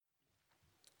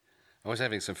I was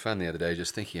having some fun the other day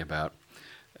just thinking about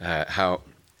how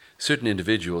certain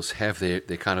individuals have their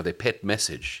kind of their pet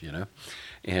message,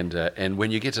 and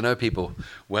when you get to know people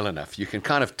well enough, you can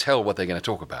kind of tell what they're going to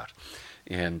talk about,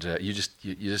 and you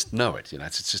just know it.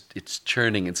 It's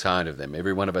churning inside of them.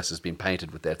 Every one of us has been painted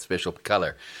with that special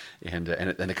color, and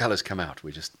the colors come out.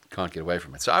 We just can't get away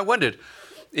from it. So I wondered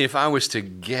if I was to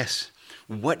guess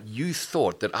what you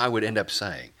thought that I would end up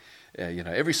saying.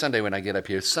 Every Sunday when I get up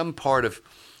here, some part of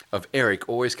Eric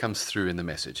always comes through in the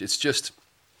message. It's just,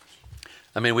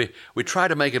 we try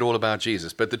to make it all about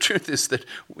Jesus, but the truth is that,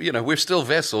 we're still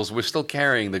vessels. We're still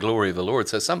carrying the glory of the Lord.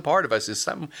 So some part of us is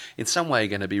in some way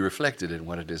going to be reflected in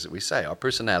what it is that we say. Our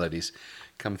personalities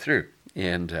come through.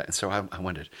 And so I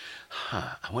wondered,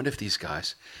 I wonder if these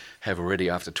guys have already,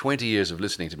 after 20 years of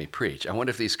listening to me preach, I wonder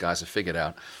if these guys have figured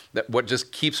out that what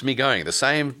just keeps me going, the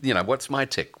same, what's my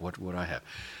tick, what I have.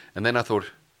 And then I thought,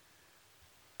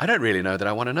 I don't really know that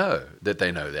I want to know that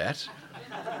they know that.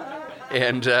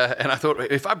 And I thought,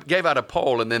 if I gave out a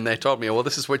poll and then they told me, well,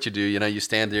 this is what you do, you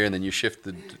stand there and then you shift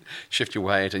your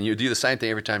weight and you do the same thing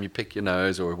every time you pick your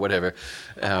nose or whatever.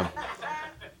 All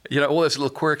those little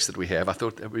quirks that we have, I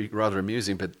thought that would be rather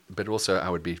amusing, but also I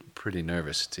would be pretty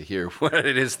nervous to hear what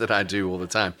it is that I do all the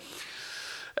time.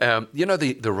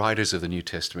 The writers of the New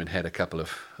Testament had a couple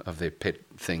of their pet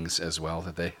things as well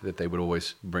that they would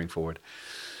always bring forward.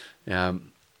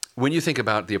 When you think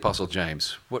about the Apostle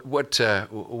James, what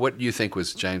do you think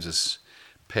was James's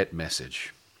pet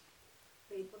message?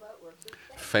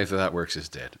 Faith without works is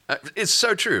dead. It's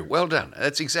so true. Well done.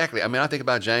 That's exactly. I think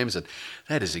about James, and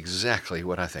that is exactly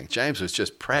what I think. James was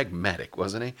just pragmatic,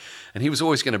 wasn't he? And he was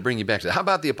always going to bring you back to that. How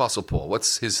about the Apostle Paul?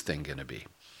 What's his thing going to be?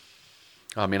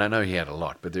 I know he had a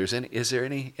lot, but is there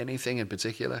anything in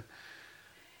particular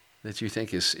that you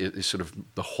think is sort of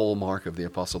the hallmark of the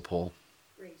Apostle Paul?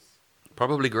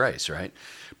 Probably grace, right?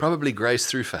 Probably grace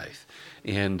through faith.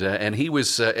 And he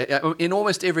was, in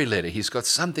almost every letter, he's got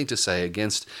something to say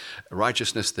against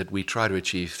righteousness that we try to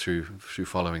achieve through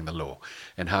following the law,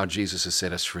 and how Jesus has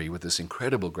set us free with this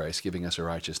incredible grace, giving us a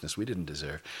righteousness we didn't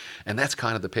deserve. And that's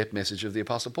kind of the pet message of the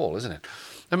Apostle Paul, isn't it?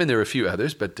 There are a few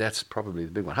others, but that's probably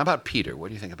the big one. How about Peter? What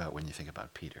do you think about when you think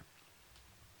about Peter?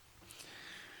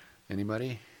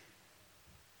 Anybody?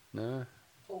 No?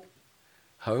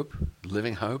 Hope,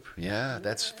 living hope. Yeah,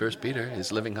 that's First Peter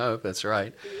is living hope. That's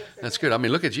right. That's good.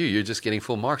 Look at you. You're just getting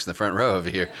full marks in the front row over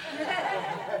here.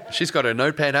 She's got her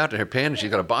notepad out and her pen, and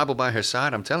she's got a Bible by her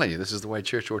side. I'm telling you, this is the way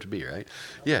church ought to be, right?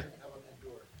 Yeah.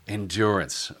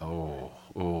 Endurance.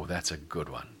 Oh, that's a good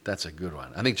one. That's a good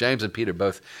one. I think James and Peter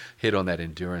both hit on that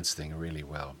endurance thing really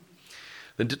well.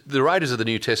 The writers of the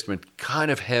New Testament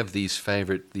kind of have these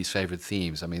favorite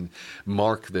themes.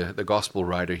 Mark, the gospel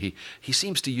writer, he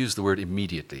seems to use the word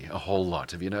immediately a whole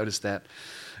lot. Have you noticed that?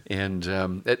 And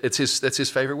that's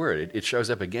his favorite word. It shows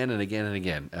up again and again and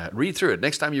again. Read through it.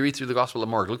 Next time you read through the Gospel of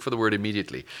Mark, look for the word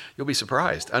immediately. You'll be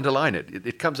surprised. Underline it.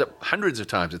 It comes up hundreds of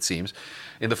times, it seems,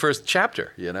 in the first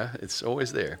chapter. It's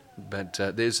always there. But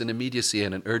there's an immediacy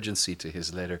and an urgency to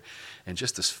his letter, and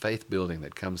just this faith building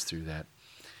that comes through that.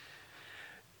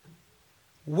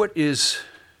 What is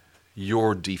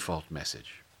your default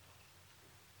message?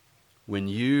 When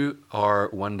you are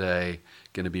one day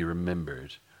going to be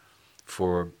remembered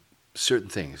for certain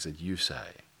things that you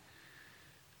say,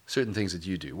 certain things that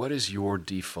you do, what is your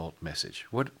default message?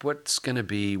 What's going to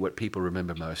be what people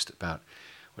remember most about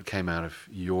what came out of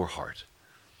your heart?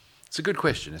 It's a good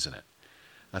question, isn't it?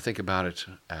 I think about it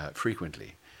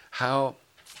frequently. How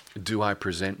do I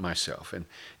present myself?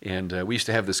 And we used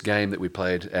to have this game that we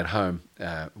played at home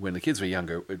when the kids were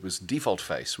younger. It was default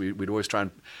face. We'd always try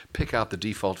and pick out the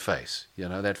default face.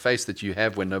 That face that you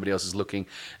have when nobody else is looking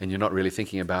and you're not really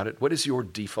thinking about it. What is your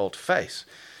default face?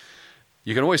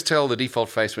 You can always tell the default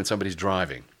face when somebody's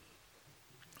driving.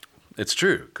 It's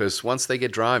true, because once they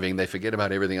get driving, they forget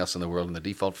about everything else in the world, and the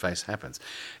default face happens.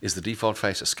 Is the default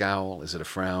face a scowl? Is it a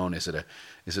frown? Is it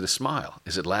a smile?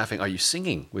 Is it laughing? Are you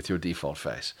singing with your default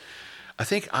face? I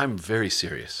think I'm very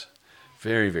serious,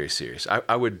 very, very serious.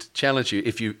 I would challenge you,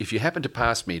 if you happen to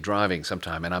pass me driving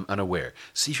sometime and I'm unaware,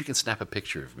 see if you can snap a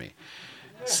picture of me.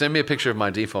 Send me a picture of my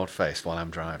default face while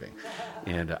I'm driving.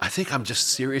 And I think I'm just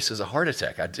serious as a heart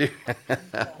attack. I do.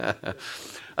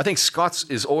 I think Scott's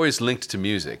is always linked to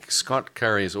music. Scott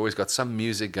Curry has always got some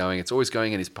music going. It's always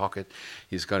going in his pocket.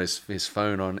 He's got his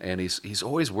phone on, and he's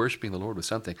always worshiping the Lord with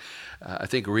something. I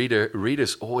think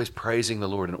Rita's always praising the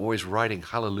Lord and always writing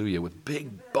hallelujah with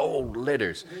big, bold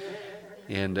letters.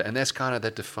 And that's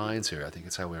that defines her. I think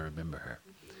it's how we remember her.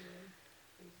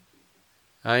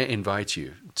 I invite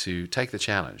you to take the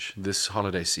challenge this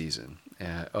holiday season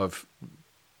of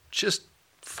just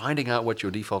finding out what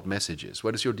your default message is.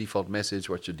 What is your default message?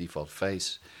 What's your default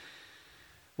face?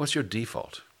 What's your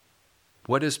default?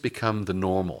 What has become the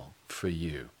normal for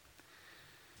you?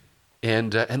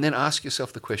 And then ask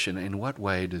yourself the question, in what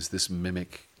way does this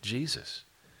mimic Jesus?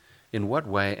 In what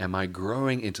way am I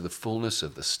growing into the fullness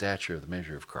of the stature of the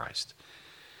measure of Christ?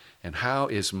 And how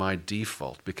is my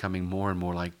default becoming more and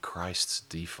more like Christ's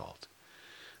default?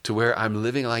 To where I'm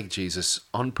living like Jesus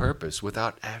on purpose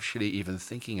without actually even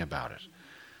thinking about it.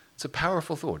 It's a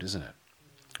powerful thought, isn't it?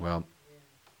 Well,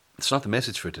 it's not the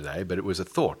message for today, but it was a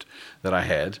thought that I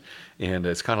had, and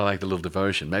it's kind of like the little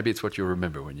devotion. Maybe it's what you'll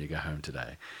remember when you go home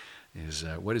today, is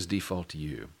what is default to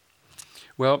you?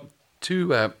 Well,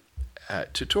 to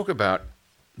talk about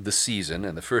the season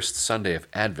and the first Sunday of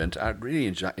Advent, I'd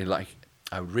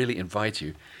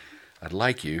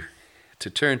like you to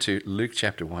turn to Luke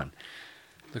chapter 1.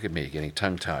 Look at me getting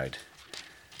tongue-tied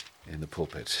in the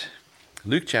pulpit.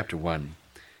 Luke chapter 1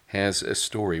 has a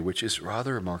story which is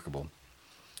rather remarkable.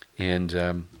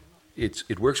 And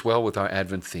it works well with our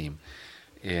Advent theme.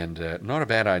 And not a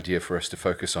bad idea for us to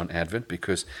focus on Advent,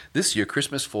 because this year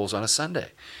Christmas falls on a Sunday.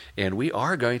 And we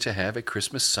are going to have a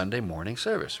Christmas Sunday morning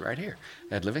service right here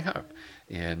at Living Hope.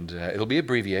 And it'll be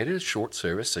abbreviated, a short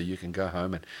service, so you can go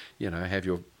home and have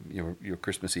your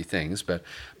Christmassy things. But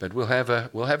we'll have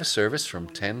a service from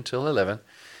 10 till 11.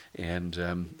 And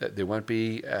there won't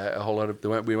be a whole lot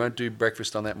of we won't do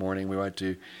breakfast on that morning. We won't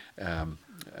do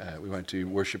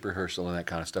worship rehearsal and that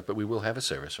kind of stuff. But we will have a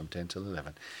service from 10 till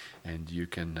 11, and you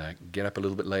can get up a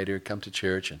little bit later, come to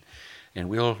church, and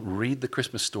we'll read the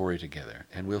Christmas story together,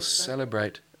 and we'll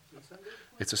celebrate.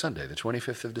 It's a Sunday, the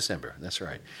 25th of December. That's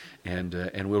right, and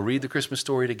we'll read the Christmas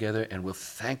story together, and we'll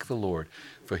thank the Lord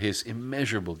for His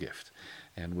immeasurable gift,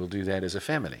 and we'll do that as a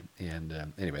family.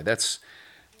 And anyway, that's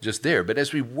just there. But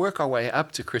as we work our way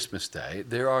up to Christmas Day,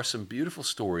 there are some beautiful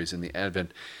stories in the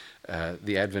Advent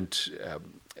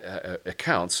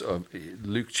accounts of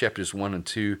Luke chapters 1 and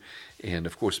 2, and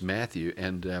of course Matthew.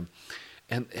 And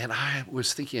I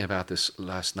was thinking about this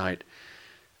last night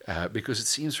because it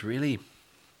seems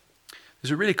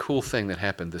there's a really cool thing that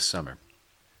happened this summer.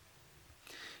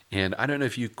 And I don't know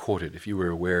if you caught it, if you were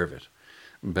aware of it,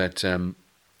 but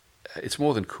it's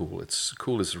more than cool. It's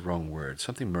cool is the wrong word.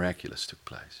 Something miraculous took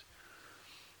place.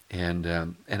 And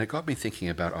it got me thinking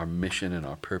about our mission and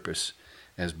our purpose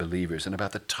as believers, and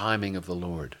about the timing of the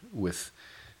Lord with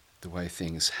the way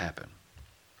things happen.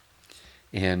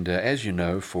 And as you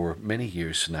know, for many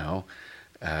years now,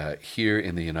 here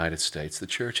in the United States, the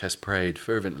church has prayed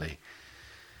fervently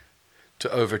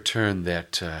to overturn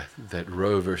that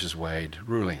Roe versus Wade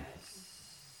ruling.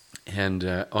 And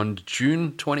on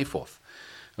June 24th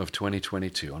of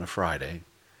 2022, on a Friday,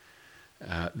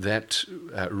 that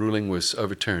ruling was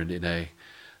overturned in a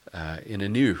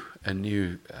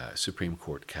new Supreme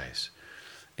Court case,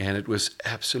 and it was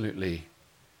absolutely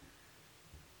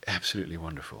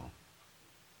wonderful.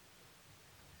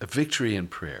 A victory in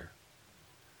prayer.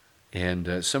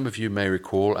 And some of you may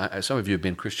recall, some of you have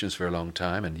been Christians for a long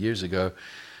time, and years ago,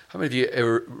 how many of you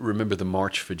ever remember the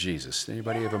March for Jesus?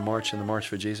 Anybody ever march in the March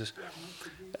for Jesus?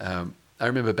 I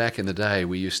remember back in the day,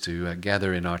 we used to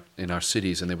gather in our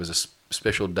cities, and there was a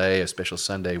special day, a special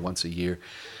Sunday once a year,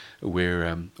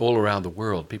 where all around the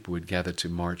world people would gather to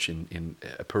march in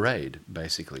a parade,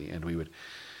 basically, and we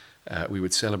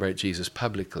would celebrate Jesus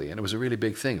publicly, and it was a really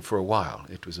big thing for a while.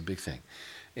 It was a big thing,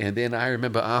 and then I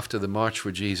remember after the March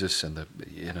for Jesus and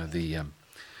the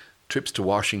trips to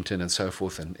Washington and so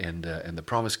forth, and the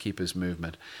Promise Keepers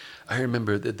movement, I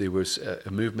remember that there was a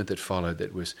movement that followed,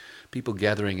 that was people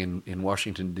gathering in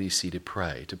Washington D.C. to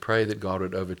pray that God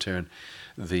would overturn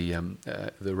the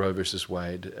Roe versus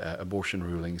Wade abortion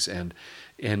rulings, and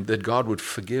that God would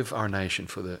forgive our nation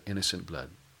for the innocent blood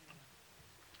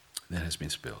that has been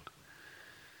spilled.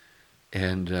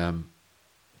 And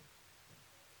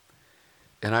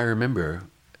I remember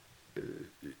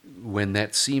when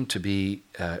that seemed to be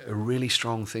a really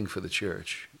strong thing for the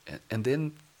church, and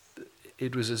then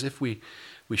it was as if we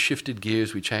shifted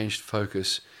gears, we changed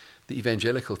focus. The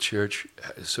evangelical church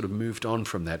sort of moved on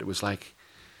from that. It was like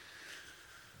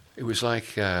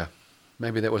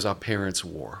maybe that was our parents'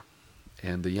 war,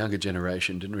 and the younger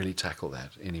generation didn't really tackle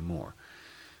that anymore.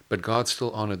 But God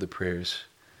still honored the prayers,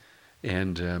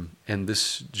 and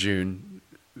this June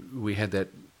we had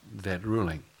that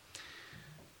ruling.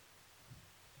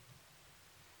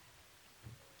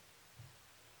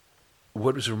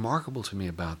 What was remarkable to me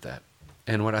about that,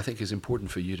 and what I think is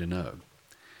important for you to know,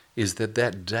 is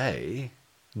that day,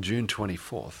 June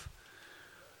 24th,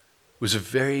 was a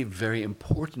very, very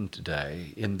important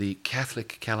day in the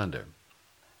Catholic calendar,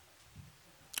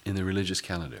 in the religious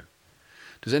calendar.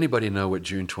 Does anybody know what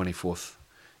June 24th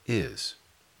is?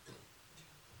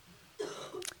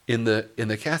 In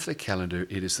the Catholic calendar,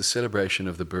 it is the celebration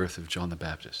of the birth of John the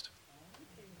Baptist.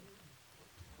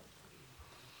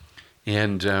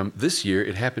 And this year,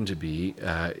 it happened to be,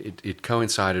 it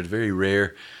coincided, very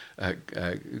rare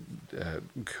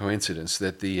coincidence,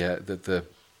 that the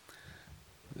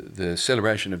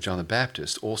celebration of John the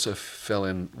Baptist also fell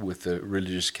in with the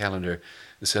religious calendar,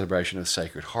 the celebration of the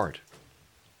Sacred Heart.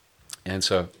 And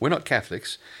so we're not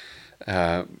Catholics,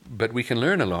 but we can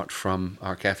learn a lot from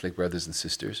our Catholic brothers and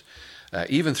sisters,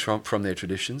 even from their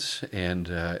traditions and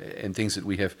things that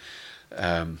we have.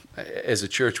 As a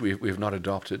church, we've not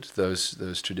adopted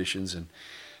those traditions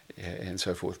and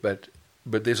so forth, but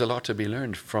there's a lot to be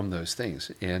learned from those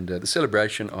things. And the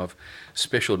celebration of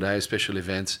special days, special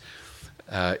events,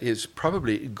 is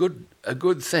probably a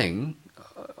good thing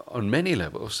on many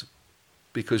levels,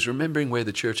 because remembering where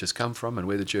the church has come from and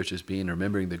where the church has been,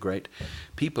 remembering the great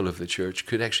people of the church,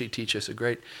 could actually teach us a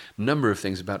great number of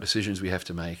things about decisions we have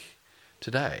to make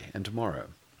today and tomorrow.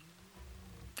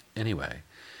 Anyway,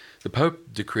 the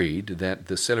Pope decreed that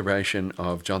the celebration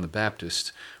of John the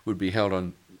Baptist would be held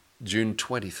on June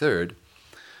 23rd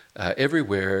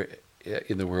everywhere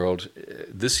in the world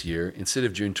this year, instead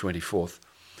of June 24th,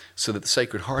 so that the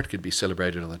Sacred Heart could be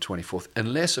celebrated on the 24th,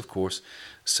 unless, of course,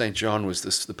 St. John was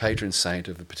the patron saint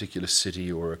of a particular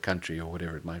city or a country or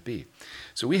whatever it might be.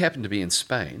 So we happened to be in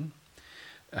Spain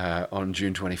on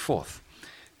June 24th,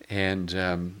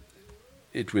 and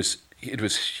it was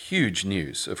huge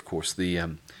news. Of course,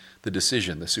 the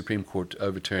decision, the Supreme Court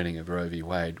overturning of Roe v.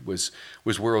 Wade, was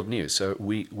world news. So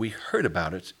we heard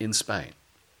about it in Spain.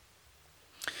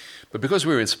 But because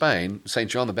we were in Spain, St.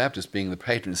 John the Baptist being the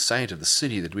patron saint of the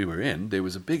city that we were in, there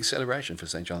was a big celebration for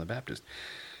St. John the Baptist.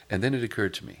 And then it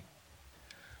occurred to me,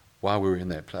 while we were in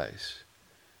that place,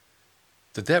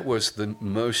 that was the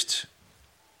most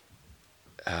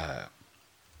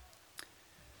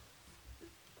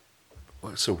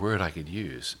what's a word I could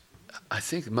use? I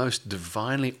think the most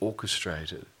divinely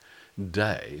orchestrated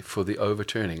day for the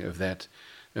overturning of that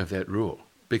rule.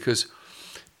 Because,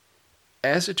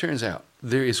 as it turns out,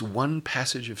 there is one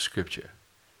passage of Scripture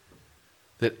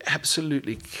that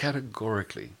absolutely,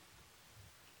 categorically,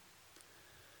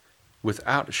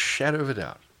 without a shadow of a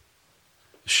doubt,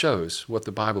 shows what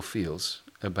the Bible feels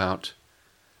about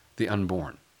the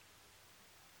unborn.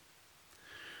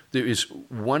 There is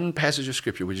one passage of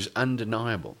Scripture which is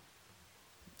undeniable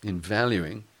in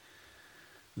valuing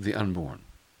the unborn.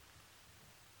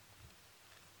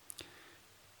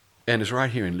 And it's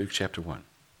right here in Luke chapter 1.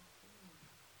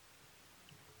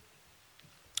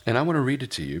 And I want to read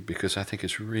it to you because I think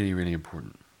it's really, really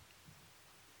important.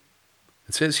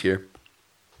 It says here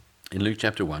in Luke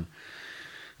chapter 1,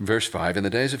 verse 5, "In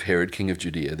the days of Herod, king of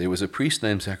Judea, there was a priest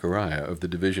named Zechariah of the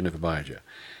division of Abijah.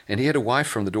 And he had a wife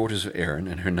from the daughters of Aaron,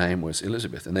 and her name was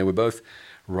Elizabeth. And they were both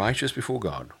righteous before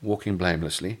God, walking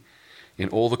blamelessly in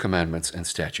all the commandments and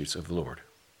statutes of the Lord."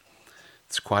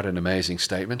 It's quite an amazing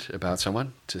statement about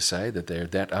someone to say that they're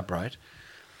that upright.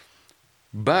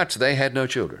 "But they had no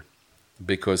children,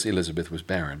 because Elizabeth was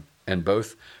barren, and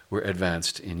both were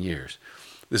advanced in years."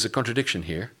 There's a contradiction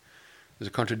here. There's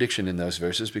a contradiction in those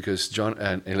verses, because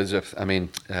Zechariah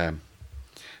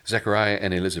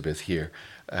and Elizabeth here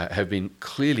have been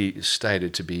clearly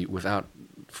stated to be without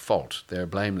fault. They're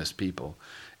blameless people,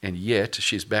 and yet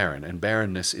she's barren, and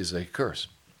barrenness is a curse.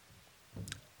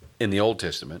 In the Old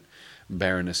Testament,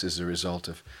 barrenness is a result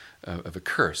of a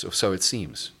curse, or so it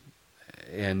seems.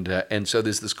 And so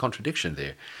there's this contradiction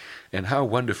there. And how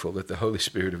wonderful that the Holy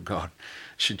Spirit of God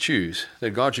should choose,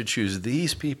 that God should choose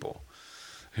these people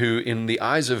who, in the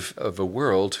eyes of a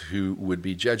world who would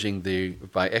be judging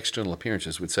by external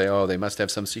appearances, would say, oh, they must have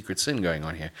some secret sin going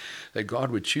on here, that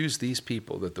God would choose these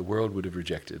people that the world would have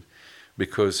rejected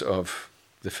because of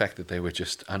the fact that they were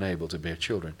just unable to bear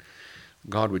children.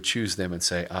 God would choose them and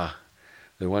say,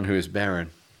 the one who is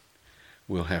barren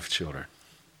will have children,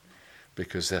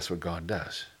 because that's what God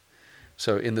does.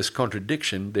 So in this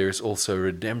contradiction, there is also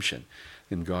redemption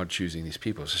in God choosing these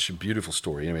people. It's such a beautiful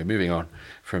story. Anyway, moving on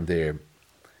from there.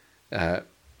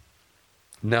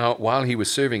 Now, while he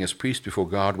was serving as priest before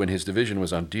God, when his division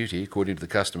was on duty, according to the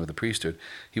custom of the priesthood,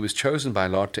 he was chosen by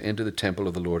lot to enter the temple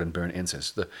of the Lord and burn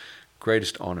incense. The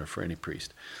greatest honor for any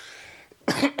priest.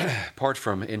 Apart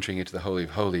from entering into the Holy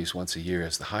of Holies once a year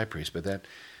as the high priest, but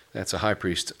that's a high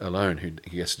priest alone who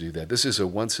gets to do that. This is a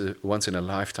once in a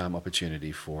lifetime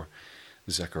opportunity for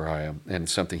Zechariah, and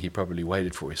something he probably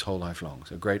waited for his whole life long.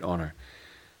 So great honor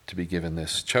to be given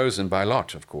this. Chosen by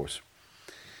lot, of course.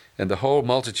 And the whole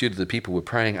multitude of the people were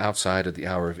praying outside at the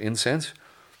hour of incense.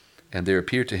 And there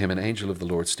appeared to him an angel of the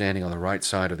Lord standing on the right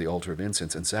side of the altar of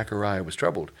incense. And Zechariah was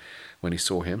troubled when he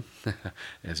saw him,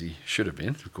 as he should have been,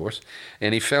 of course.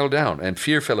 And he fell down, and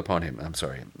fear fell upon him.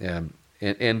 And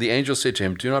the angel said to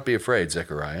him, "Do not be afraid,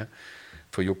 Zechariah,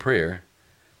 for your prayer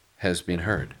has been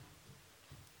heard."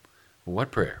 Well,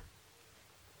 what prayer?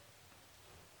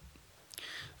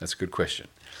 That's a good question.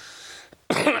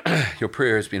 Your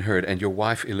prayer has been heard, and your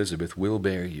wife Elizabeth will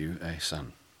bear you a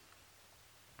son.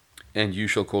 And you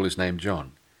shall call his name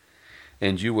John.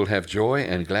 And you will have joy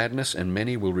and gladness, and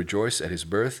many will rejoice at his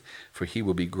birth, for he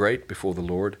will be great before the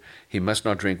Lord. He must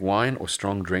not drink wine or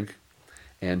strong drink,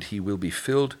 and he will be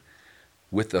filled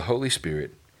with the Holy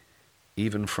Spirit,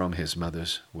 even from his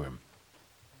mother's womb.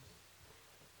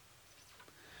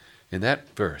 In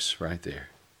that verse right there,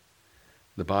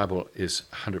 the Bible is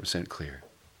 100% clear.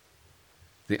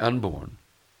 The unborn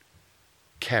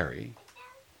carry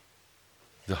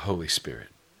the Holy Spirit.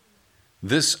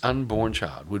 This unborn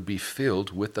child would be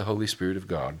filled with the Holy Spirit of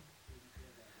God,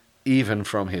 even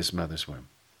from his mother's womb.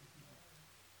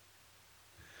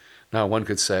 Now, one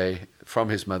could say, from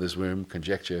his mother's womb,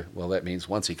 conjecture, well, that means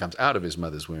once he comes out of his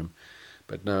mother's womb.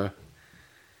 But no,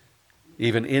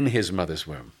 even in his mother's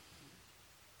womb.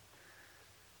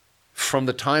 From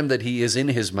the time that he is in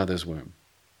his mother's womb.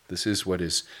 This is what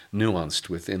is nuanced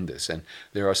within this. And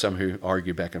there are some who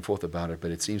argue back and forth about it,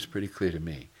 but it seems pretty clear to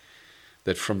me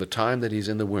that from the time that he's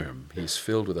in the womb, he's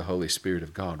filled with the Holy Spirit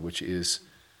of God, which is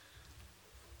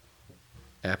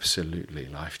absolutely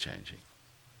life-changing.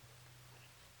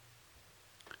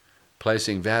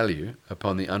 Placing value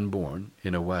upon the unborn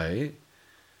in a way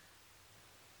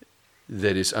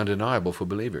that is undeniable for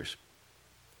believers.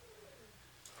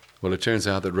 Well, it turns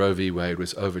out that Roe v. Wade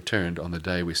was overturned on the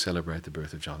day we celebrate the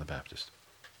birth of John the Baptist.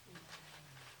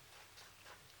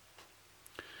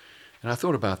 And I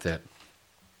thought about that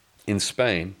in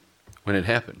Spain when it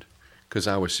happened, because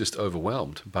I was just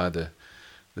overwhelmed by the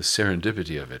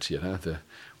serendipity of it,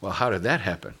 well, how did that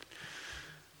happen?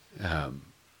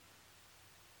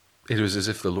 It was as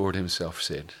if the Lord himself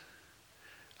said,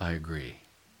 "I agree."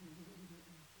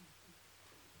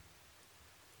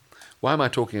 Why am I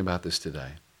talking about this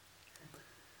today?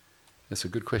 That's a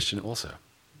good question also.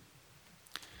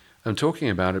 I'm talking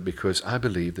about it because I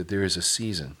believe that there is a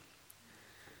season.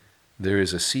 There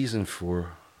is a season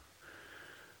for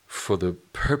the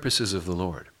purposes of the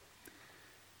Lord.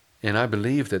 And I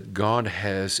believe that God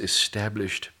has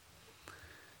established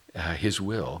his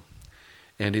will,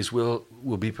 and his will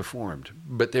be performed.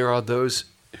 But there are those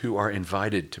who are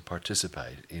invited to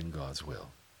participate in God's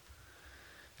will.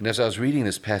 And as I was reading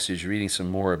this passage, reading some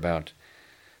more about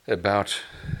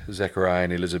Zechariah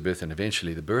and Elizabeth and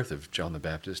eventually the birth of John the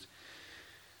Baptist,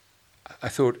 I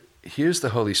thought, here's the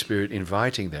Holy Spirit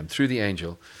inviting them through the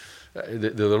angel.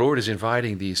 The Lord is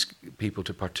inviting these people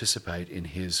to participate in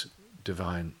his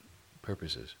divine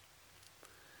purposes.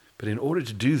 But in order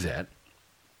to do that,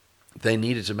 they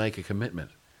needed to make a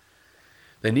commitment.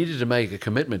 They needed to make a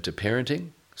commitment to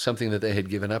parenting, something that they had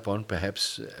given up on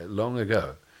perhaps long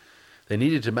ago. They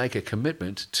needed to make a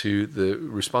commitment to the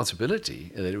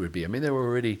responsibility that it would be. I mean, they were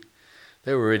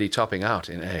already topping out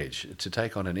in age. To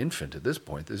take on an infant at this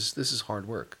point, this is hard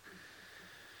work.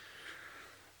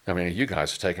 I mean, you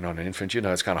guys have taken on an infant,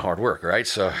 it's kind of hard work, right?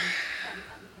 So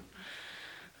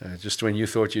just when you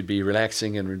thought you'd be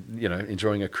relaxing and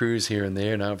enjoying a cruise here and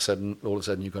there, now all of a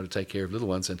sudden you've got to take care of little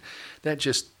ones, and that's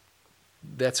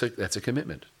a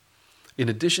commitment. In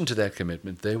addition to that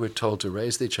commitment, they were told to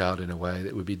raise their child in a way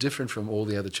that would be different from all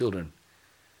the other children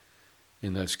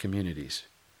in those communities.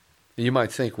 And you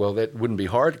might think, well, that wouldn't be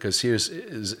hard because here's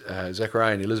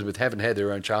Zechariah and Elizabeth haven't had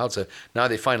their own child, so now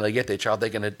they finally get their child. They're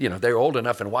going to, they're old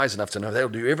enough and wise enough to know they'll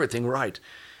do everything right.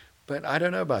 But I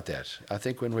don't know about that. I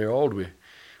think when we're old, we're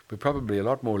probably a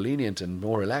lot more lenient and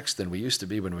more relaxed than we used to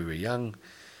be when we were young,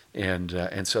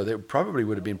 and so they probably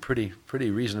would have been pretty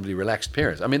reasonably relaxed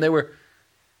parents. I mean, they were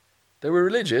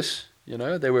religious,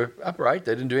 they were upright,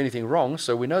 they didn't do anything wrong,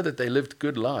 so we know that they lived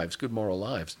good lives, good moral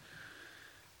lives.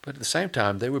 But at the same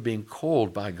time, they were being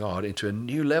called by God into a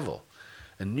new level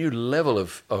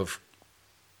of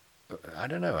I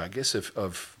don't know, I guess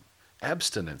of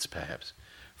abstinence perhaps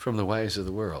from the ways of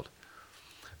the world.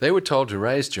 They were told to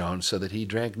raise John so that he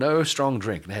drank no strong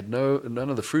drink and had none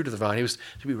of the fruit of the vine. He was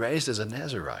to be raised as a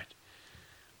Nazirite,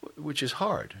 which is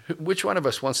hard. Which one of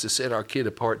us wants to set our kid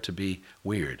apart to be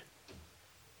weird?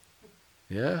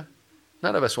 Yeah?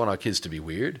 None of us want our kids to be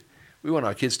weird. We want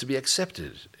our kids to be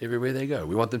accepted everywhere they go.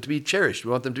 We want them to be cherished. We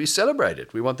want them to be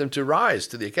celebrated. We want them to rise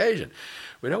to the occasion.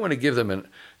 We don't want to give them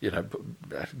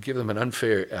an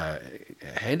unfair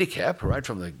handicap right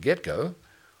from the get-go.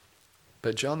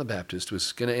 But John the Baptist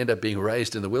was going to end up being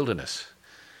raised in the wilderness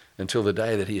until the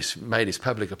day that he made his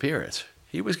public appearance.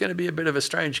 He was going to be a bit of a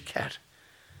strange cat,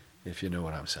 if you know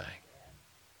what I'm saying.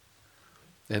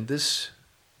 And this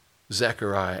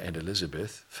Zachariah and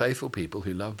Elizabeth, faithful people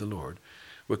who loved the Lord,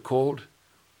 were called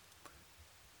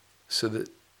so that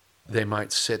they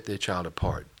might set their child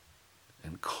apart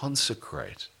and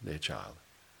consecrate their child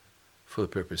for the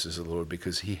purposes of the Lord,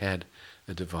 because he had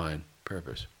a divine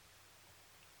purpose.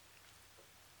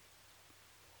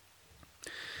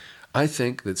 I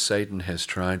think that Satan has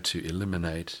tried to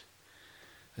eliminate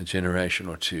a generation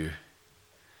or two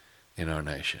in our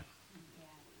nation.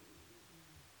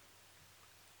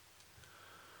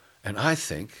 And I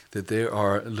think that there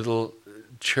are little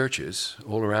churches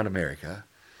all around America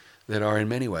that are in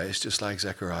many ways just like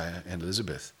Zechariah and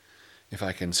Elizabeth, if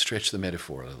I can stretch the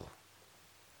metaphor a little.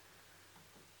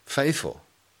 Faithful,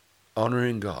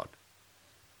 honoring God,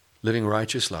 living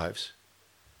righteous lives,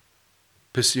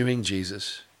 pursuing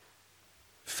Jesus,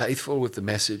 faithful with the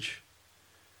message,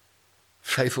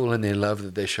 faithful in their love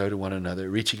that they show to one another,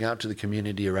 reaching out to the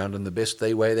community around them the best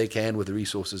way they can with the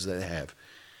resources that they have.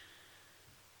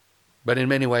 But in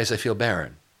many ways they feel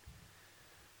barren.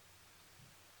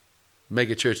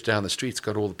 Mega church down the street's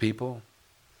got all the people,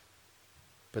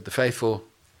 but the faithful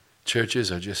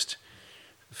churches are just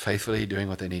faithfully doing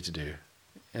what they need to do.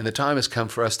 And the time has come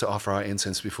for us to offer our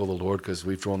incense before the Lord, because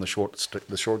we've drawn the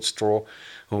short straw,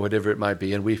 or whatever it might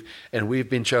be, and we've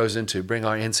been chosen to bring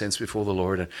our incense before the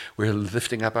Lord, and we're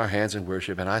lifting up our hands in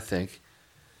worship. And I think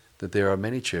that there are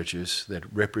many churches that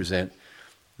represent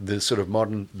the sort of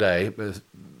modern day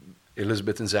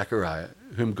Elizabeth and Zachariah,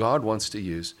 whom God wants to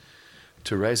use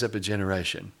to raise up a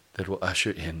generation that will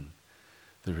usher in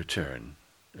the return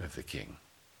of the King.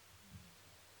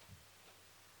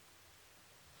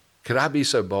 Could I be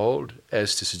so bold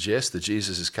as to suggest that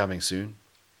Jesus is coming soon?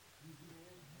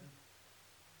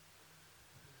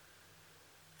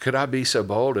 Could I be so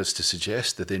bold as to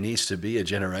suggest that there needs to be a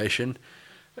generation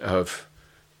of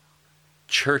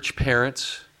church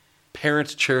parents,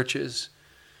 parent churches,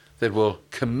 that will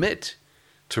commit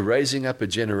to raising up a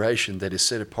generation that is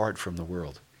set apart from the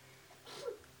world,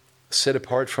 set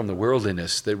apart from the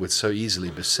worldliness that would so easily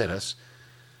beset us,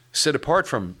 set apart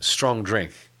from strong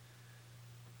drink,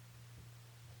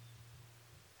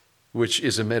 which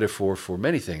is a metaphor for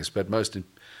many things, but most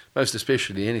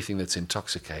especially anything that's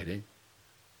intoxicating,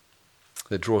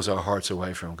 that draws our hearts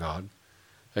away from God,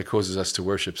 that causes us to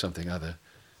worship something other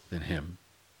than Him.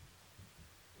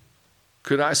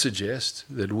 Could I suggest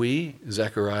that we,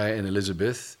 Zechariah and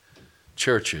Elizabeth,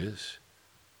 churches,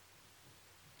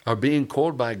 are being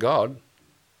called by God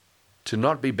to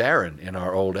not be barren in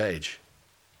our old age?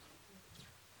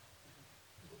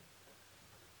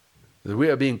 That we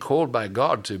are being called by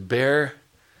God to bear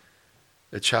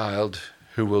a child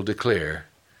who will declare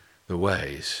the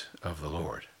ways of the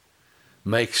Lord,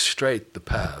 make straight the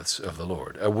paths of the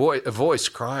Lord, a voice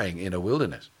crying in a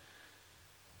wilderness.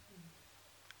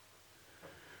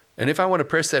 And if I want to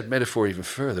press that metaphor even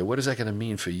further, what is that going to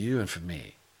mean for you and for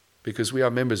me? Because we are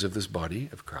members of this body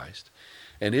of Christ.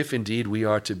 And if indeed we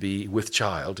are to be with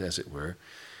child, as it were,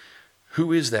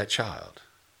 who is that child?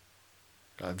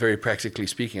 Very practically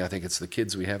speaking, I think it's the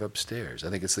kids we have upstairs. I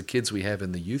think it's the kids we have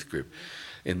in the youth group,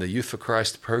 in the Youth for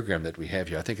Christ program that we have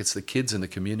here. I think it's the kids in the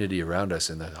community around us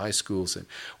in the high schools that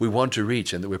we want to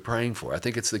reach and that we're praying for. I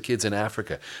think it's the kids in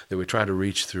Africa that we're trying to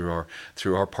reach through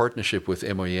our partnership with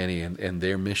Emoyeni and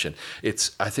their mission.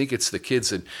 I think it's the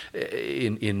kids in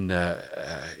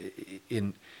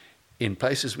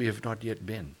places we have not yet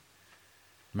been.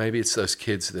 Maybe it's those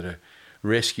kids that are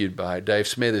rescued by Dave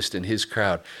Smethurst and his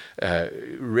crowd,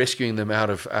 rescuing them out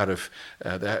of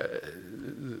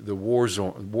the war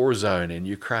zone in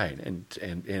Ukraine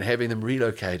and having them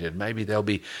relocated. Maybe there'll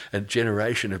be a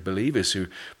generation of believers who,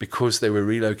 because they were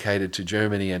relocated to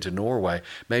Germany and to Norway,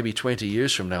 maybe 20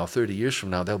 years from now, 30 years from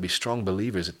now, they'll be strong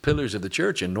believers, pillars of the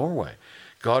church in Norway.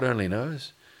 God only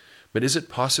knows. But is it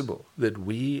possible that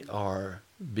we are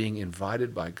being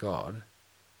invited by God?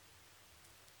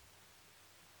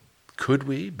 Could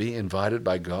we be invited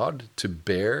by God to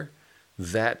bear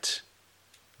that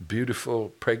beautiful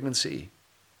pregnancy?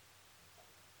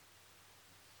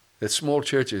 That small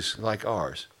churches like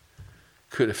ours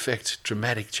could effect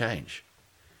dramatic change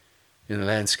in the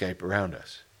landscape around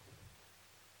us,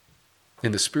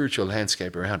 in the spiritual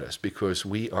landscape around us, because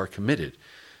we are committed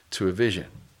to a vision,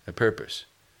 a purpose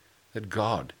that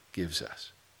God gives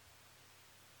us.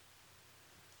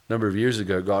 A number of years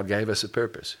ago, God gave us a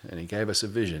purpose, and He gave us a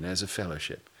vision as a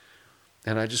fellowship.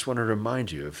 And I just want to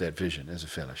remind you of that vision as a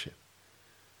fellowship.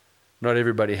 Not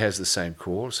everybody has the same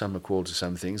call. Some are called to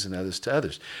some things and others to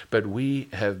others. But we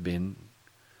have been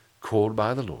called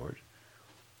by the Lord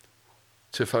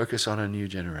to focus on a new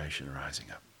generation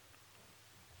rising up.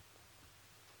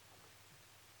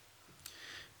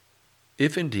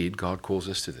 If indeed God calls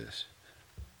us to this,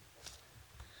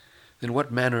 then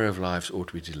what manner of lives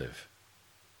ought we to live?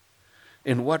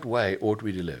 In what way ought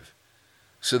we to live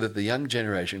so that the young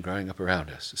generation growing up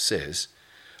around us says,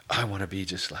 I want to be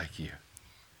just like you?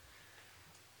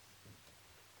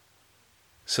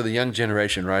 So the young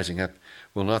generation rising up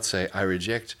will not say, I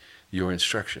reject your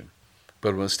instruction,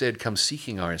 but will instead come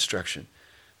seeking our instruction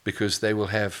because they will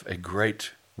have a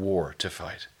great war to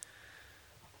fight.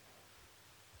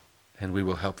 And we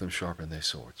will help them sharpen their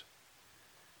swords.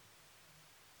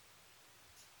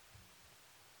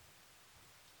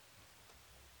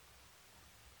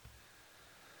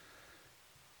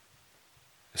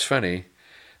 It's funny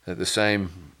that the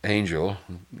same angel,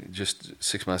 just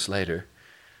 6 months later,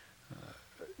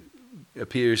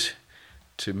 appears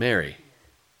to Mary.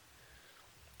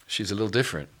 She's a little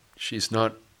different. She's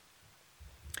not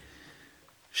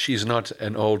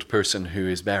an old person who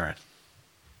is barren.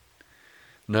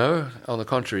 No, on the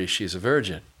contrary, she's a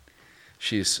virgin.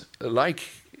 She's like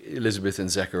Elizabeth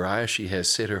and Zechariah. She has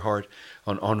set her heart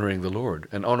on honoring the Lord.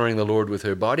 And honoring the Lord with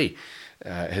her body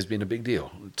has been a big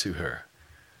deal to her.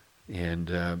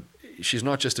 And she's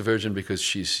not just a virgin because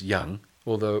she's young,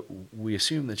 although we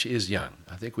assume that she is young.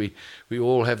 I think we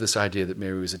all have this idea that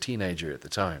Mary was a teenager at the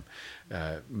time.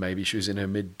 Maybe she was in her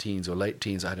mid-teens or late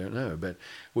teens, I don't know. But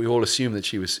we all assume that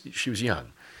she was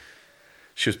young.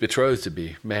 She was betrothed to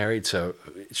be married, so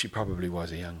she probably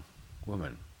was a young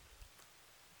woman.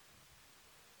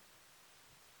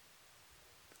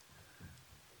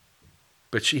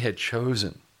 But she had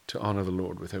chosen to honor the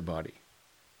Lord with her body.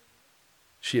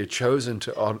 She had chosen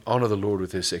to honor the Lord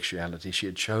with her sexuality. She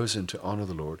had chosen to honor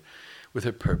the Lord with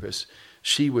her purpose.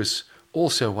 She was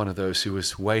also one of those who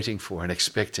was waiting for and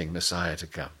expecting Messiah to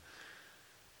come.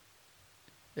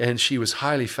 And she was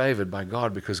highly favored by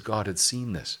God because God had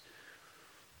seen this.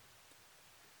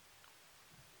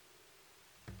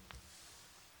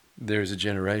 There is a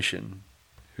generation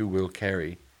who will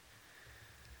carry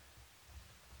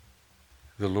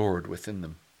the Lord within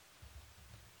them.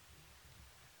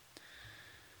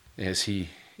 As he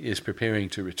is preparing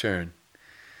to return,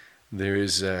 there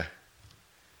is an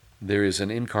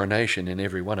incarnation in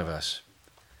every one of us.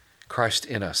 Christ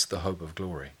in us, the hope of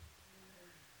glory.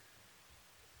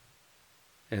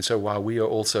 And so while we are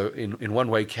also in one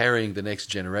way carrying the next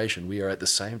generation, we are at the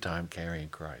same time carrying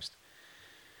Christ.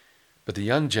 But the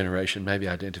young generation maybe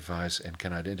identifies and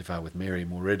can identify with Mary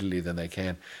more readily than they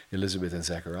can Elizabeth and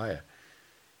Zechariah.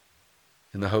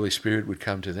 And the Holy Spirit would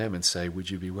come to them and say, would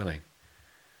you be willing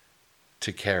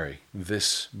to carry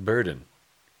this burden,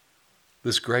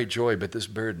 this great joy, but this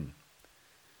burden?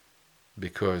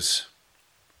 Because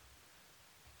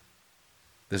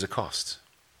there's a cost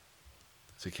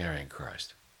to carrying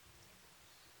Christ.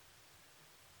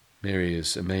 Mary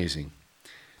is amazing.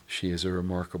 She is a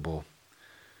remarkable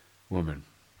woman.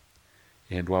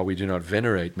 And while we do not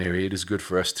venerate Mary, it is good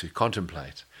for us to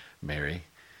contemplate Mary.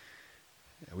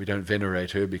 We don't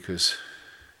venerate her because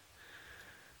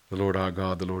the Lord our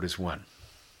God, the Lord is one.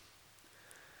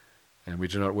 And we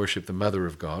do not worship the Mother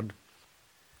of God,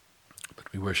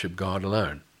 but we worship God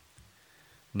alone.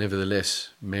 Nevertheless,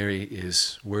 Mary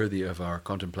is worthy of our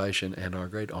contemplation and our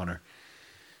great honor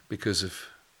because of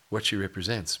what she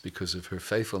represents, because of her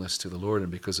faithfulness to the Lord,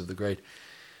 and because of the great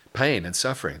pain and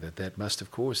suffering that must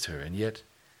have caused her. And yet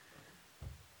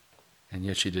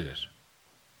she did it.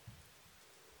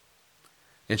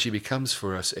 And she becomes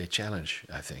for us a challenge,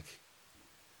 I think.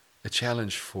 A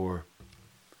challenge for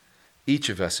each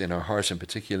of us in our hearts, and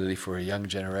particularly for a young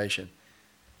generation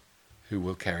who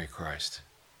will carry Christ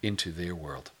into their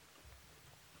world.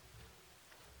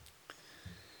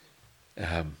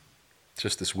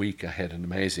 Just this week I had an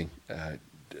amazing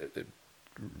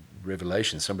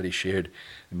revelation. Somebody shared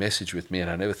a message with me, and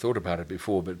I never thought about it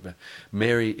before, but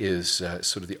Mary is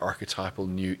sort of the archetypal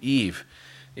new Eve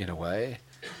in a way,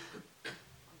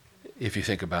 if you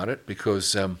think about it,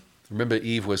 because remember,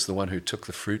 Eve was the one who took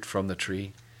the fruit from the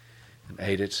tree and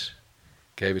ate it,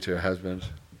 gave it to her husband.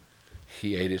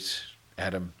 He ate it,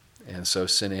 Adam, and so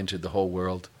sin entered the whole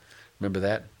world. Remember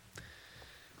that?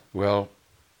 Well,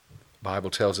 the Bible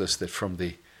tells us that from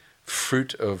the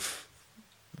fruit of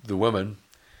the woman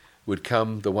would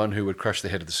come the one who would crush the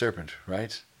head of the serpent,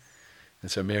 right? And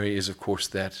so Mary is, of course,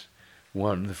 that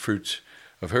one, the fruit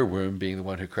of her womb being the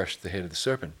one who crushed the head of the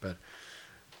serpent. But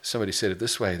somebody said it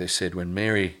this way. They said when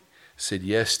Mary said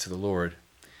yes to the Lord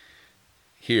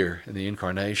here in the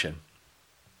incarnation,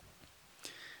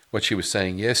 What she was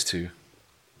saying yes to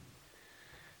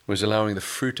was allowing the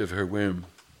fruit of her womb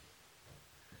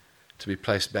to be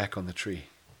placed back on the tree.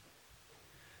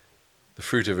 The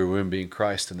fruit of her womb being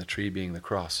Christ and the tree being the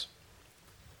cross.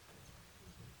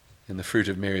 And the fruit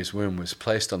of Mary's womb was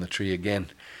placed on the tree again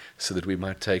so that we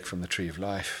might take from the tree of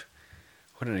life.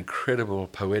 What an incredible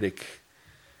poetic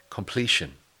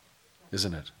completion,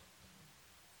 isn't it?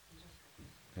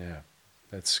 Yeah,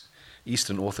 that's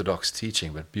Eastern Orthodox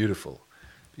teaching, but beautiful,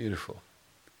 beautiful.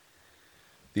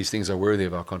 These things are worthy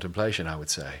of our contemplation, I would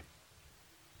say.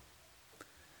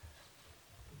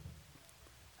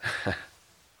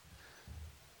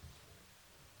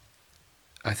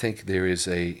 I think there is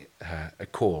a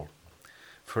call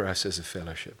for us as a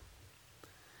fellowship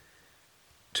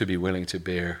to be willing to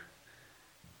bear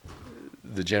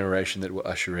the generation that will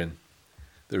usher in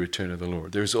the return of the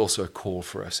Lord. There is also a call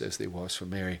for us, as there was for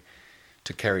Mary,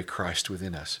 to carry Christ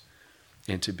within us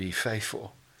and to be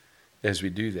faithful as we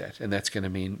do that. And that's going to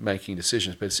mean making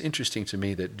decisions. But it's interesting to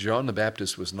me that John the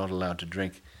Baptist was not allowed to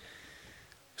drink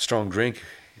strong drink.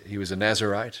 He was a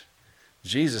Nazirite.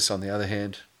 Jesus, on the other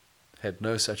hand, had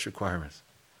no such requirements.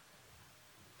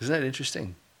 Isn't that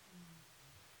interesting?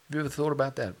 Have you ever thought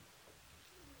about that?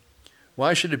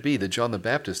 Why should it be that John the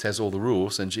Baptist has all the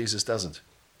rules and Jesus doesn't?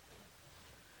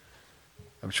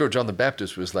 I'm sure John the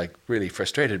Baptist was like really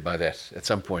frustrated by that at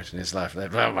some point in his life.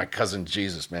 That, well, my cousin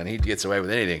Jesus, man, he gets away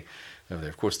with anything.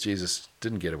 Of course, Jesus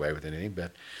didn't get away with anything,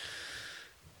 but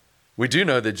we do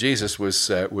know that Jesus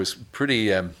was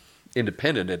pretty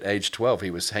independent at age 12. He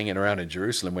was hanging around in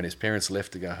Jerusalem when his parents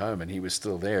left to go home, and he was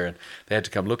still there, and they had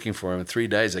to come looking for him. In 3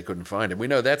 days, they couldn't find him. We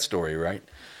know that story, right?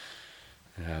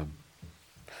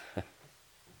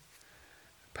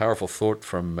 Powerful thought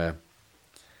from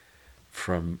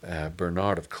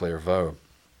Bernard of Clairvaux,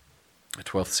 a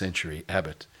 12th century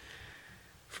abbot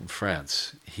from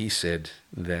France. He said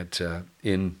that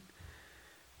in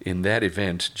that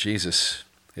event, Jesus,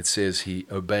 it says he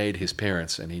obeyed his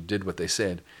parents and he did what they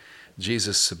said.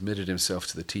 Jesus submitted himself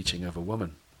to the teaching of a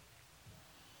woman,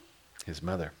 his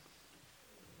mother.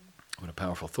 What a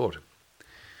powerful thought.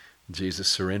 Jesus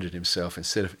surrendered himself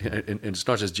instead of, and it's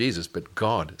not just Jesus, but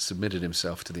God submitted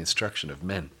himself to the instruction of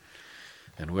men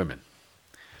and women.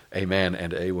 A man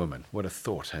and a woman. What a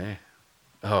thought, eh?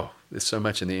 Oh, there's so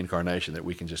much in the incarnation that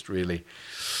we can just really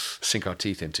sink our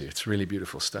teeth into. It's really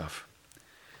beautiful stuff.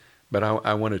 But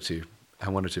I wanted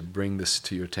to bring this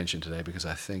to your attention today because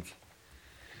I think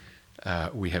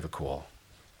we have a call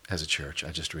as a church.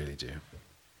 I just really do.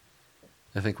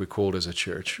 I think we're called as a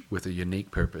church with a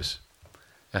unique purpose.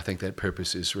 I think that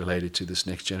purpose is related to this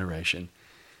next generation.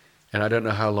 And I don't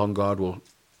know how long God will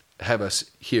have us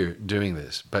here doing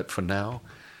this, but for now,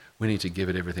 we need to give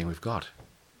it everything we've got.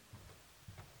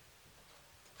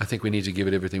 I think we need to give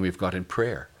it everything we've got in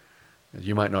prayer.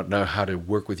 You might not know how to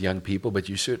work with young people, but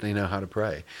you certainly know how to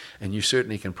pray. And you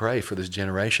certainly can pray for this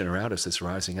generation around us that's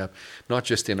rising up, not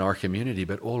just in our community,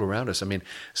 but all around us. I mean,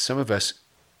 some of us,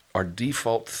 our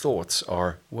default thoughts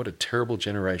are, what a terrible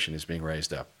generation is being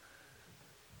raised up.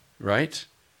 Right?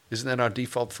 Isn't that our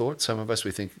default thought? Some of us, we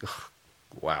think, oh,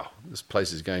 wow, this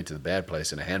place is going to the bad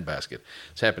place in a handbasket.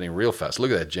 It's happening real fast.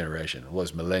 Look at that generation, all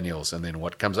those millennials, and then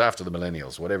what comes after the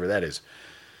millennials, whatever that is.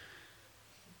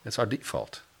 That's our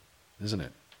default, isn't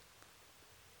it?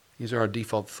 These are our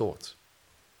default thoughts.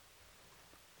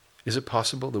 Is it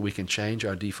possible that we can change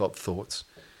our default thoughts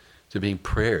to being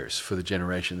prayers for the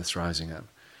generation that's rising up?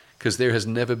 Because there has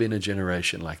never been a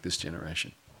generation like this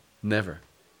generation. Never.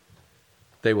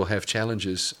 They will have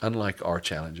challenges unlike our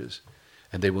challenges,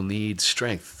 and they will need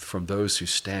strength from those who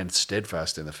stand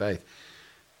steadfast in the faith,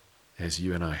 as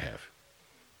you and I have.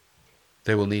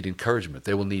 They will need encouragement.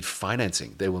 They will need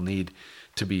financing. They will need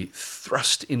to be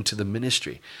thrust into the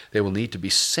ministry. They will need to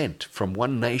be sent from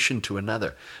one nation to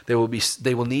another. They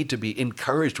will need to be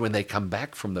encouraged when they come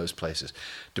back from those places,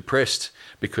 depressed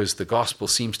because the gospel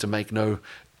seems to make no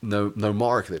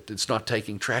mark, that it's not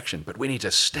taking traction. But we need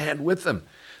to stand with them,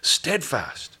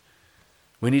 steadfast.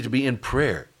 We need to be in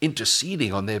prayer,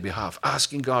 interceding on their behalf,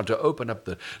 asking God to open up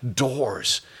the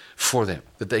doors for them,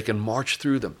 that they can march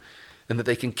through them, and that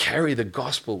they can carry the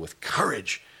gospel with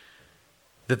courage,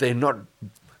 that they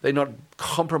not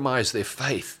compromise their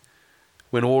faith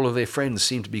when all of their friends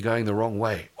seem to be going the wrong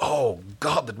way. Oh,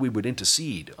 God, that we would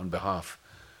intercede on behalf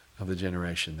of the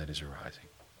generation that is arising.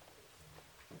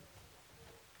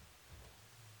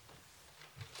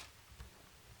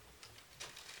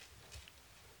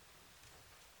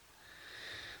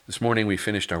 This morning we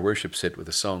finished our worship set with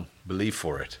a song, Believe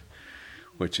For It,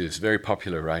 which is very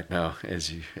popular right now,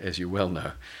 as you well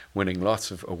know, winning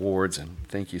lots of awards. And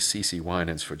thank you, CeCe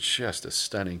Winans, for just a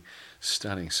stunning,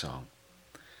 stunning song.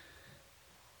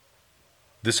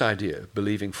 This idea,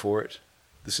 believing for it,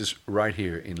 this is right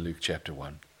here in Luke chapter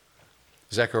 1.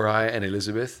 Zechariah and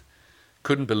Elizabeth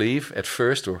couldn't believe at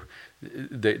first, or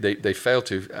they failed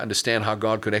to understand how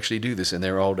God could actually do this in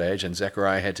their old age, and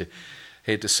Zechariah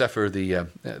had to suffer the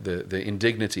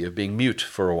indignity of being mute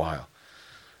for a while.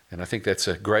 And I think that's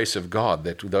a grace of God,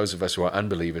 that those of us who are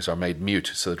unbelievers are made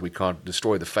mute so that we can't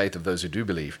destroy the faith of those who do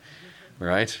believe,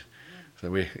 right?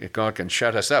 So God can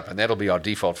shut us up, and that'll be our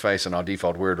default face, and our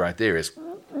default word right there is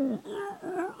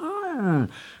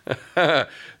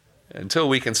until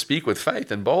we can speak with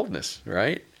faith and boldness,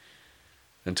 right?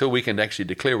 Until we can actually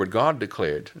declare what God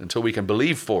declared, until we can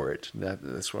believe for it.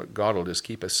 That's what God will just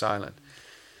keep us silent.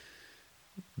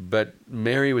 But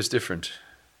Mary was different.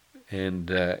 And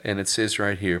it says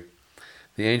right here,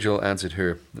 the angel answered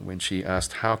her when she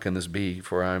asked, "How can this be,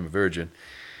 for I am a virgin?"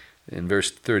 In verse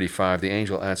 35, the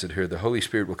angel answered her, "The Holy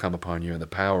Spirit will come upon you, and the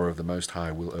power of the Most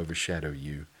High will overshadow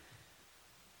you."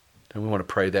 Don't we want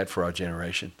to pray that for our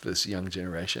generation, for this young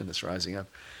generation that's rising up,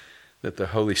 that the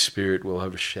Holy Spirit will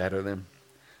overshadow them,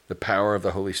 the power of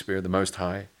the Holy Spirit, the Most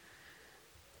High.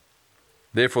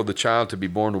 Therefore the child to be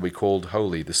born will be called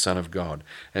Holy, the Son of God.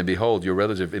 And behold, your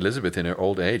relative Elizabeth in her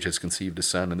old age has conceived a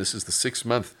son, and this is the 6th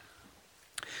month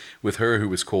with her who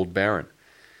was called barren.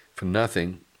 For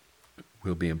nothing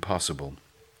will be impossible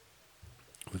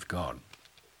with God.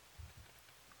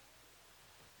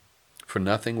 For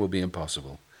nothing will be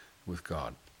impossible with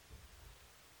God.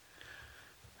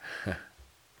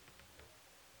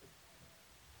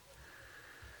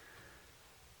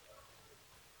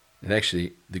 And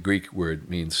actually, the Greek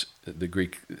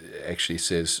actually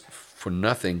says, for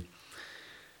nothing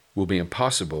will be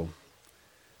impossible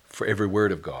for every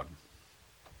word of God.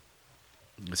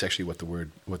 It's actually what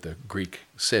the Greek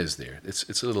says there.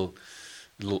 It's a little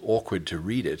awkward to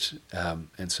read it,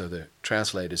 and so the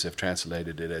translators have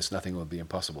translated it as nothing will be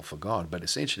impossible for God. But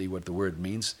essentially what the word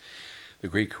means, the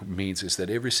Greek means, is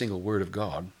that every single word of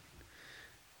God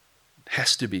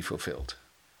has to be fulfilled.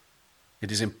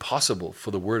 It is impossible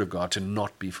for the word of God to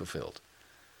not be fulfilled.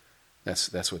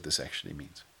 That's what this actually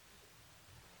means.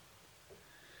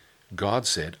 God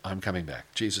said, "I'm coming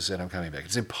back." Jesus said, "I'm coming back."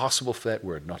 It's impossible for that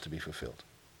word not to be fulfilled.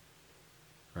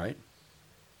 Right?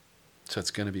 So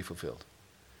it's going to be fulfilled.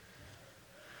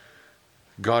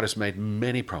 God has made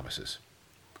many promises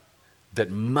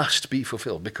that must be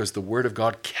fulfilled because the word of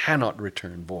God cannot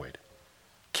return void.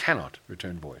 Cannot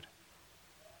return void.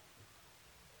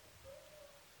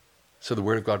 So the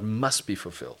word of God must be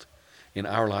fulfilled in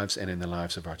our lives and in the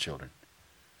lives of our children.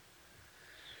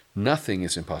 Nothing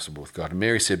is impossible with God. And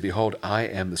Mary said, "Behold, I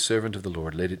am the servant of the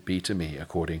Lord. Let it be to me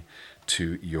according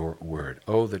to your word."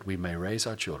 Oh, that we may raise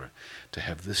our children to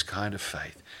have this kind of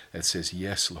faith that says,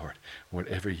 "Yes, Lord,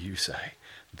 whatever you say,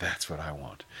 that's what I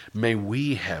want." May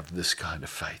we have this kind of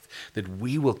faith that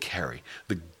we will carry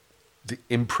the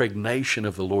impregnation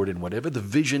of the Lord in whatever the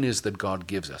vision is that God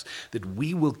gives us, that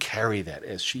we will carry that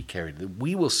as she carried it, that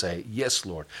we will say, "Yes,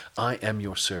 Lord, I am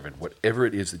your servant. Whatever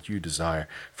it is that you desire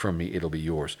from me, it'll be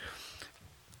yours."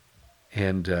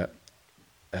 And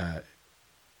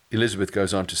Elizabeth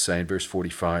goes on to say in verse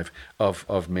 45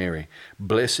 of Mary,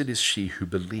 "Blessed is she who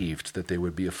believed that there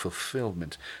would be a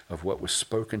fulfillment of what was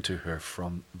spoken to her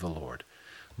from the Lord."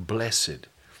 Blessed.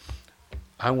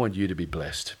 I want you to be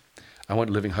blessed. I want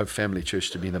Living Hope Family Church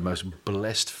to be the most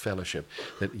blessed fellowship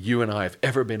that you and I have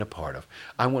ever been a part of.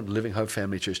 I want Living Hope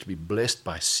Family Church to be blessed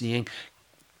by seeing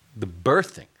the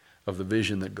birthing of the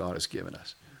vision that God has given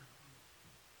us.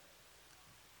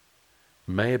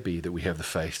 May it be that we have the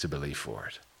faith to believe for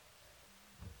it.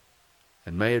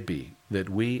 And may it be that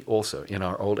we also, in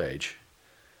our old age,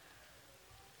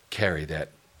 carry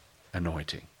that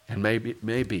anointing. And may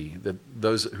be that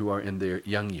those who are in their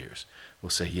young years will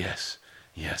say, "Yes,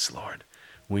 yes, Lord,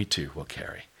 we too will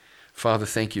carry." Father,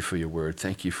 thank you for your word.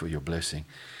 Thank you for your blessing.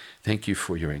 Thank you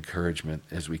for your encouragement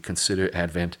as we consider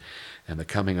Advent and the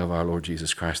coming of our Lord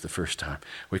Jesus Christ the first time.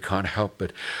 We can't help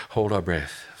but hold our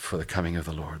breath for the coming of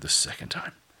the Lord the second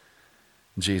time.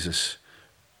 Jesus,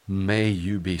 may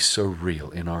you be so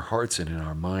real in our hearts and in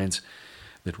our minds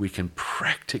that we can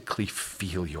practically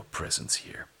feel your presence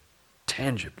here,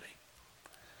 tangibly.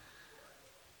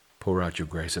 Pour out your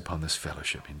grace upon this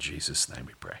fellowship. In Jesus' name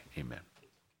we pray. Amen.